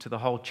to the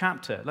whole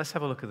chapter. Let's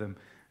have a look at them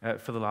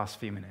for the last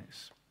few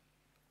minutes.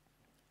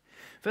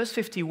 Verse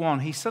 51,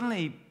 he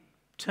suddenly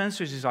turns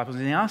to his disciples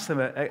and he asks them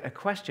a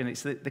question.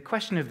 It's the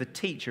question of the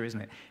teacher,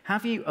 isn't it?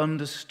 Have you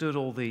understood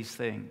all these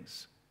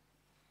things?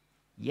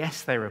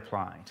 Yes, they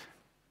replied.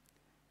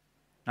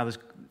 Now, there's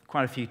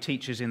quite a few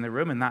teachers in the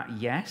room, and that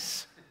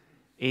yes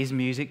is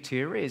music to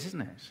your ears,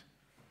 isn't it?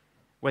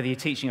 Whether you're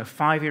teaching a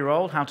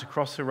 5-year-old how to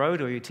cross the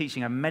road or you're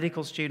teaching a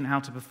medical student how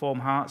to perform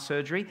heart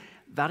surgery,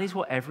 that is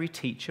what every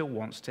teacher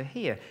wants to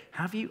hear.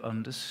 Have you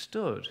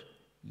understood?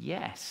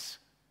 Yes.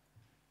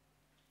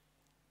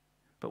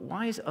 But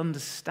why is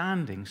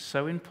understanding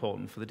so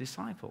important for the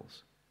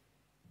disciples?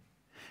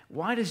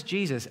 Why does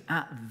Jesus,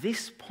 at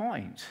this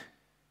point,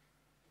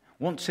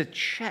 want to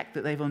check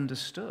that they've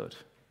understood?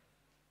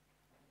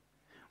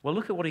 Well,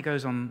 look at what he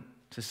goes on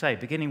to say,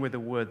 beginning with the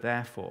word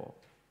therefore.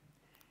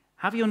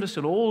 Have you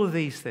understood all of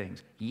these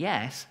things?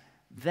 Yes,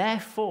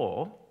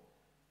 therefore,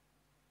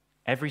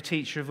 every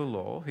teacher of the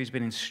law who's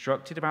been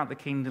instructed about the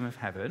kingdom of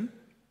heaven,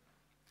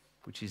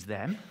 which is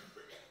them,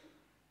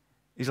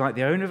 is like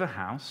the owner of a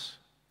house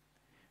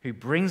who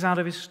brings out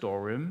of his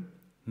storeroom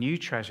new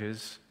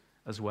treasures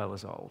as well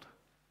as old.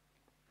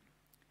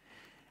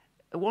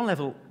 At one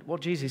level,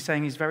 what Jesus is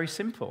saying is very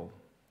simple.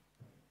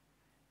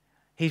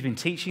 He's been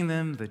teaching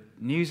them the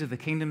news of the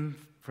kingdom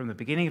from the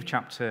beginning of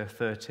chapter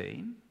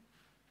 13.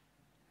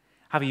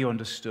 Have you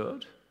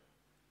understood?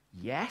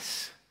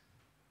 Yes.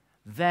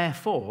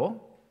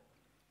 Therefore,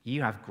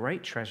 you have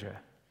great treasure.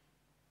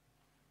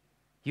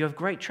 You have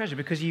great treasure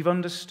because you've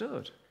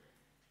understood.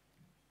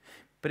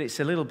 But it's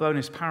a little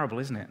bonus parable,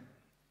 isn't it?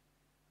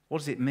 What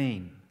does it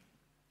mean?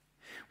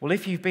 Well,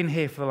 if you've been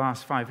here for the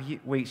last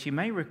 5 weeks, you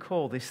may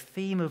recall this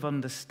theme of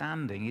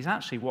understanding is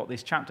actually what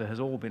this chapter has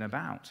all been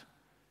about.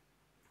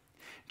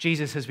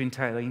 Jesus has been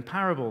telling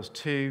parables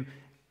to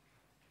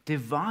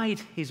divide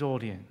his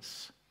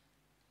audience.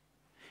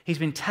 He's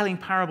been telling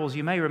parables,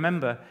 you may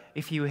remember,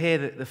 if you were here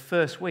the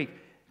first week,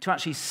 to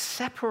actually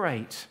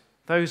separate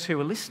those who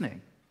are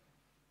listening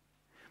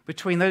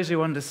between those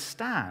who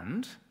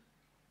understand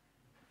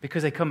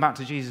because they come back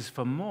to Jesus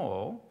for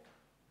more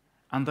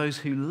and those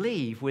who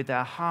leave with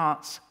their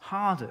hearts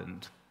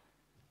hardened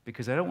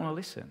because they don't want to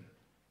listen.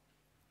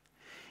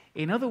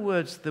 In other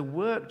words, the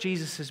work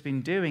Jesus has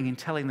been doing in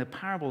telling the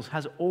parables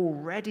has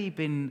already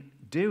been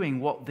doing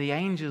what the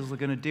angels are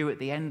going to do at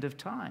the end of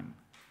time.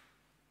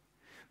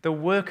 The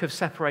work of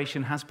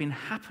separation has been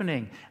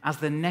happening as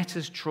the net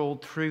has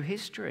trawled through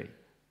history.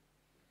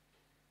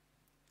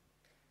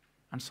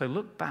 And so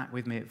look back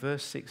with me at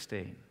verse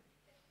 16,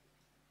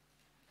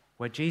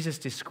 where Jesus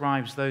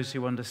describes those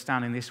who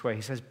understand in this way.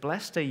 He says,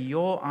 "Blessed are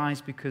your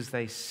eyes because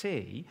they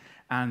see,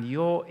 and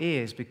your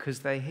ears because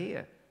they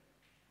hear.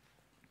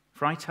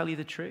 For I tell you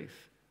the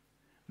truth.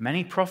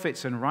 Many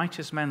prophets and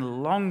righteous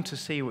men longed to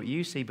see what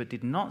you see, but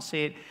did not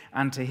see it,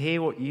 and to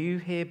hear what you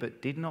hear,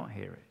 but did not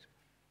hear it."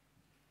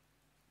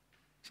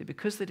 See,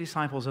 because the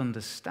disciples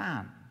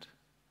understand,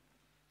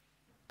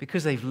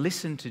 because they've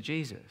listened to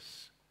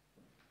Jesus,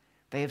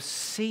 they have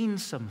seen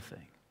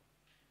something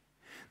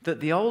that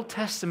the Old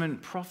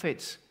Testament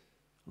prophets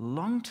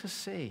long to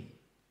see,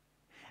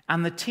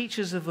 and the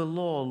teachers of the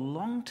law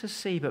long to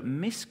see, but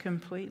miss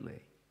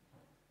completely.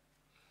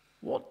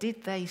 What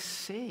did they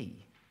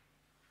see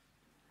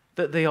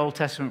that the Old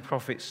Testament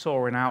prophets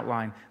saw in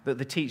outline that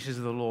the teachers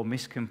of the law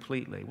missed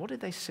completely? What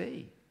did they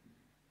see?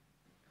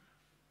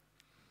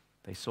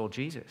 They saw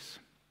Jesus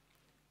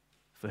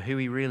for who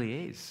he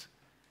really is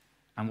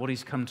and what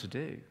he's come to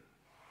do.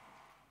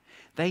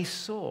 They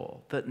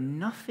saw that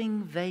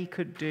nothing they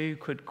could do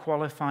could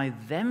qualify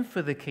them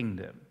for the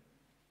kingdom,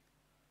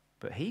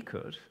 but he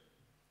could.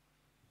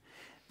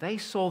 They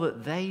saw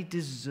that they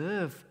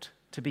deserved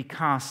to be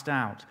cast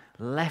out,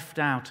 left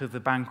out of the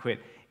banquet,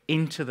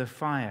 into the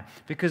fire,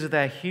 because of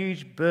their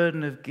huge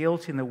burden of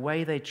guilt in the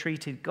way they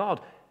treated God.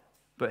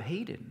 But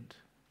he didn't.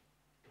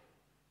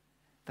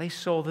 They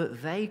saw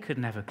that they could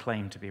never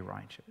claim to be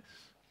righteous,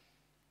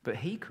 but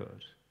he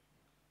could.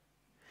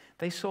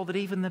 They saw that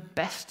even the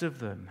best of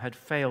them had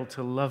failed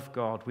to love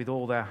God with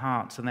all their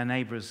hearts and their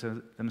neighbors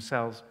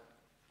themselves,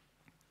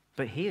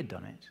 but he had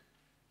done it.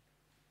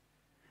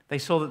 They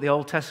saw that the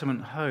Old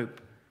Testament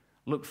hope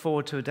looked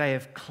forward to a day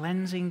of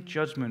cleansing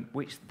judgment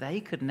which they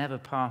could never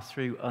pass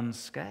through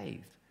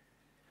unscathed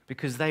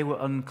because they were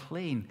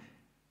unclean,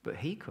 but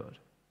he could.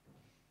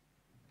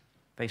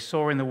 They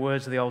saw in the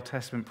words of the Old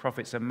Testament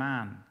prophets a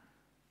man,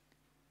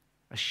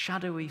 a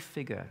shadowy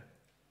figure,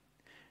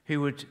 who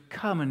would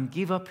come and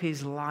give up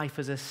his life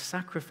as a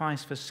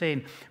sacrifice for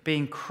sin,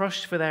 being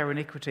crushed for their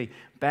iniquity,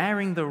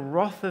 bearing the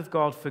wrath of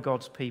God for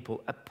God's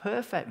people, a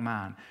perfect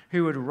man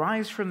who would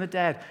rise from the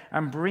dead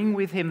and bring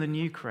with him the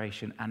new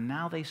creation. And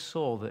now they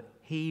saw that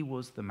he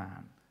was the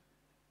man.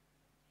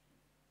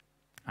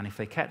 And if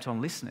they kept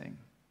on listening,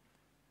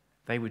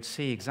 they would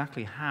see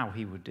exactly how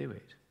he would do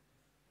it.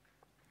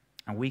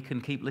 And we can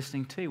keep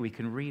listening too. We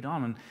can read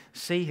on and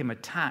see him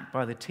attacked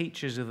by the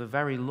teachers of the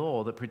very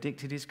law that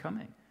predicted his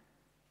coming.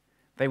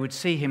 They would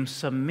see him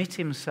submit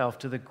himself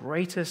to the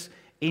greatest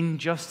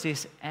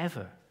injustice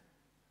ever.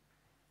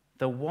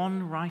 The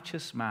one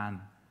righteous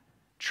man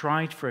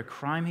tried for a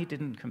crime he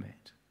didn't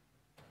commit.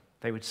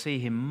 They would see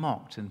him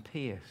mocked and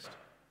pierced,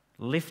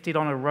 lifted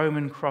on a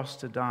Roman cross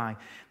to die.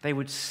 They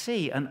would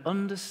see and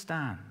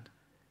understand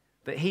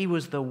that he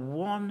was the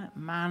one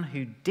man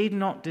who did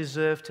not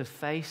deserve to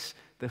face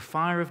the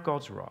fire of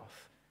God's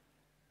wrath,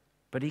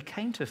 but he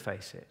came to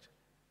face it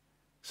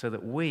so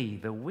that we,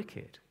 the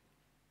wicked,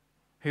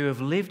 who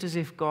have lived as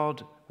if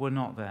God were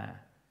not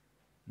there,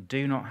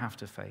 do not have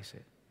to face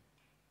it.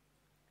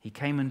 He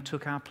came and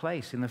took our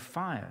place in the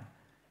fire.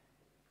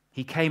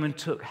 He came and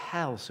took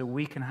hell so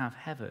we can have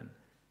heaven.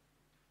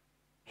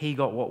 He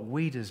got what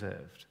we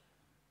deserved,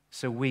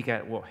 so we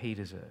get what he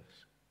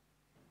deserves.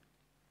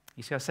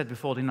 You see, I said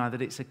before, didn't I,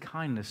 that it's a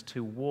kindness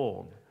to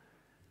warn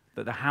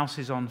that the house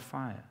is on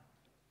fire.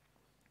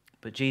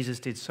 But Jesus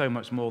did so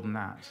much more than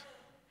that.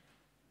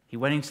 He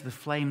went into the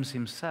flames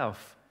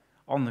himself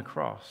on the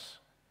cross.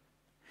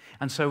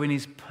 And so in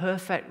his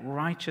perfect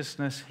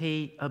righteousness,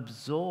 he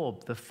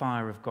absorbed the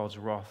fire of God's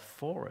wrath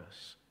for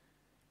us.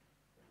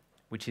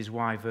 Which is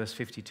why, verse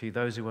 52,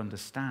 those who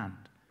understand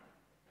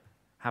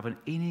have an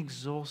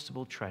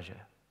inexhaustible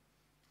treasure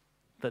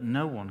that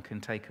no one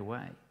can take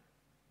away.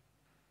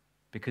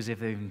 Because if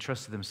they've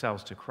entrusted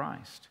themselves to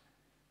Christ,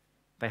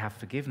 they have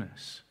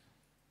forgiveness,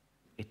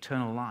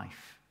 eternal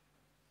life,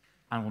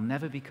 and will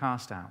never be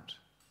cast out.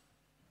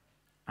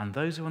 And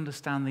those who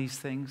understand these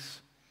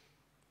things,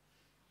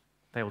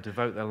 they will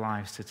devote their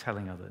lives to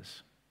telling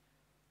others.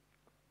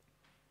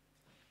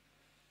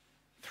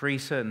 3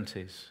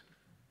 certainties: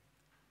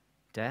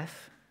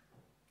 death,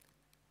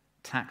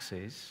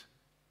 taxes,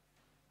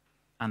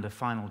 and a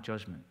final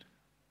judgment.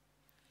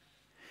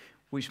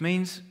 Which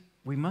means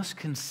we must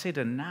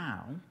consider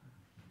now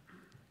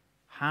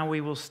how we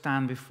will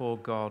stand before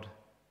God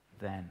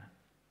then.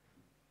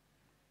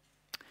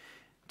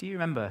 Do you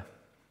remember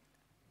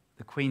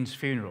the Queen's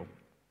funeral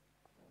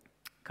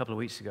a couple of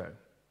weeks ago?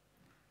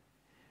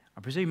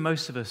 I presume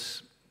most of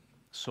us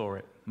saw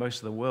it. Most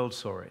of the world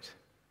saw it.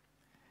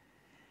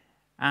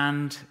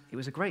 And it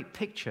was a great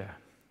picture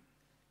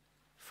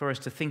for us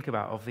to think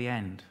about of the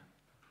end.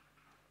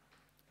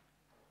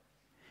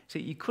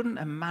 See, you couldn't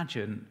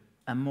imagine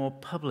a more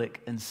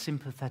public and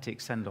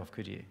sympathetic send-off,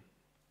 could you?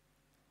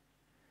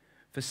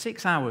 For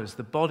 6 hours,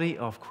 the body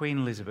of Queen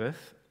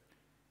Elizabeth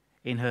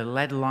in her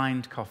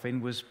lead-lined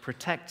coffin was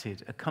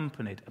protected,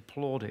 accompanied,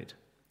 applauded,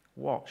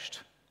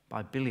 watched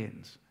by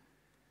billions,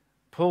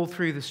 pulled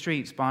through the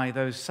streets by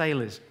those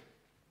sailors,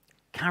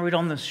 carried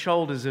on the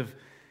shoulders of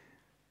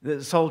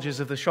the soldiers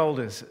of the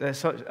shoulders,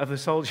 sorry,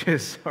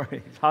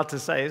 it's hard to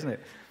say, isn't it?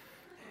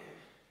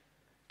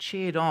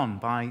 Cheered on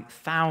by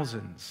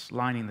thousands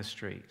lining the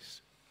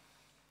streets,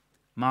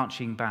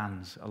 marching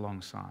bands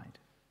alongside.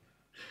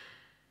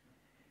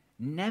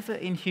 Never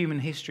in human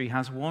history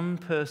has one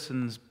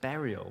person's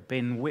burial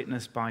been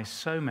witnessed by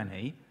so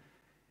many,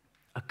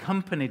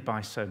 accompanied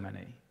by so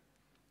many,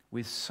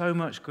 with so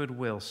much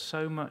goodwill,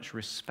 so much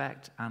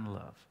respect and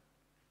love.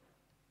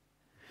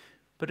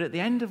 But at the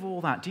end of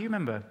all that, do you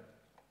remember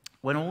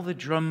when all the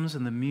drums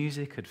and the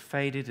music had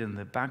faded and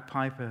the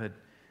bagpiper had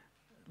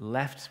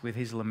left with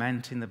his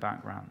lament in the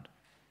background?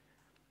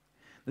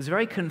 There's a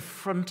very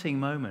confronting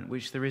moment,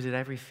 which there is at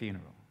every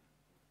funeral.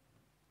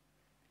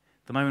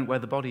 The moment where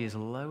the body is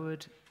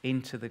lowered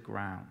into the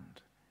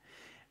ground.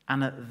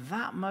 And at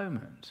that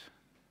moment,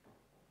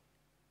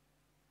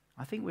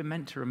 I think we're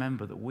meant to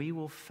remember that we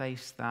will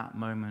face that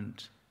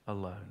moment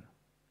alone.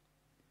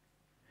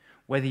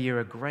 Whether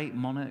you're a great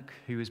monarch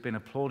who has been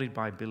applauded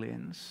by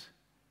billions,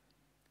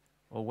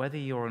 or whether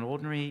you're an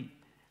ordinary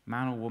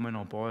man or woman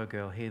or boy or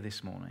girl here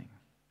this morning,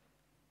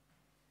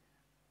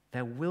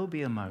 there will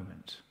be a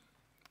moment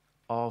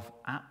of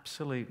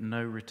absolute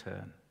no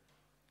return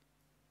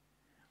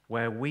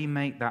where we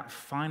make that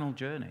final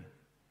journey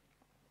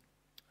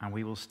and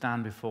we will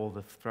stand before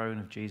the throne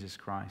of Jesus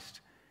Christ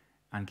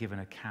and give an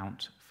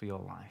account for your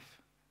life.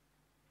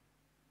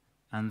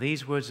 And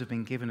these words have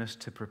been given us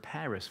to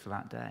prepare us for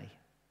that day.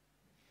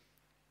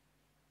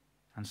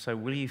 And so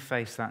will you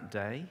face that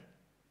day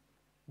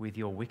with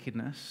your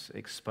wickedness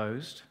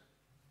exposed,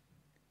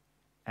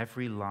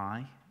 every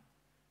lie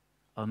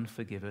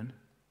unforgiven,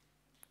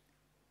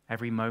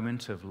 every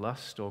moment of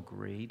lust or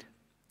greed,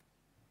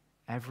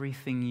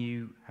 everything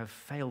you have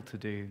failed to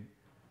do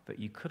that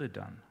you could have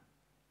done,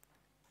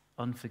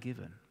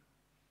 unforgiven?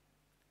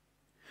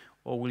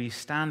 Or will you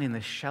stand in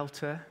the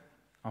shelter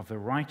of the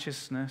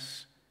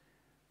righteousness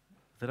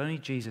that only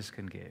Jesus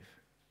can give,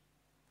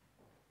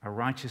 a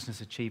righteousness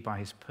achieved by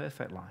his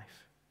perfect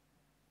life,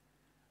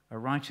 a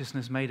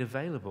righteousness made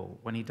available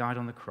when he died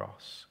on the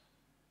cross,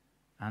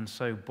 and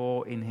so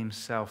bore in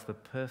himself the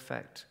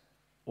perfect,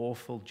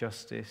 awful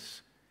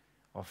justice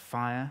of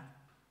fire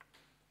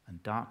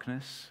and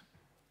darkness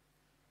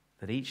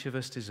that each of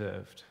us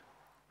deserved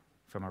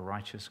from a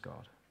righteous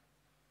God?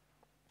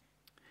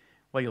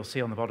 Well, you'll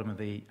see on the bottom of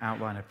the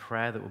outline a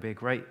prayer that will be a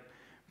great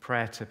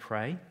prayer to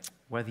pray.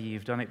 Whether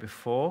you've done it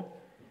before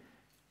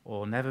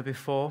or never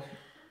before,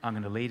 I'm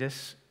going to lead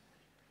us.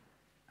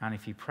 And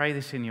if you pray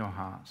this in your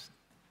heart,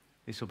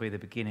 this will be the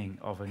beginning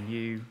of a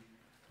new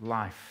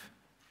life,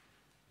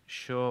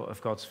 sure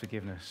of God's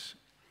forgiveness,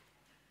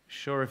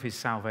 sure of his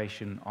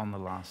salvation on the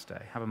last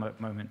day. Have a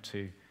moment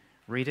to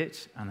read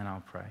it, and then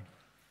I'll pray.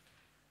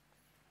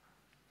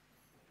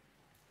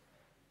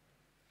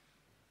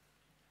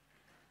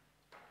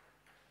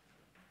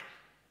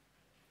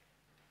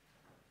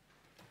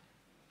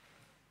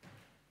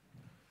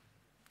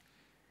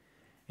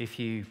 If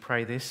you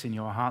pray this in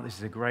your heart, this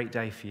is a great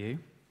day for you,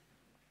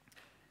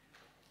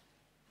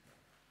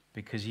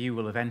 because you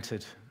will have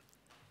entered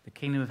the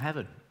kingdom of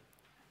heaven,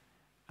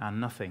 and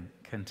nothing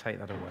can take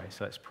that away.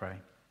 So let's pray.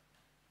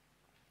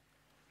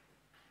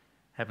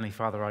 Heavenly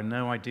Father, I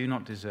know I do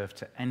not deserve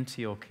to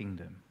enter your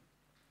kingdom,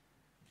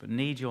 but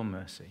need your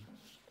mercy.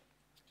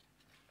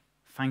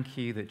 Thank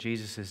you that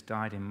Jesus has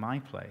died in my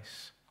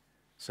place,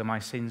 so my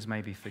sins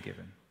may be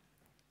forgiven.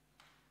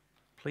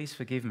 Please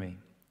forgive me,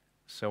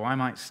 so I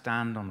might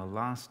stand on the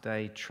last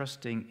day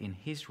trusting in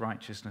his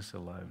righteousness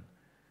alone,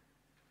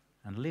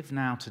 and live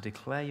now to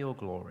declare your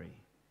glory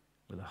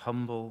with a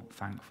humble,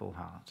 thankful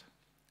heart.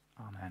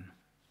 Amen.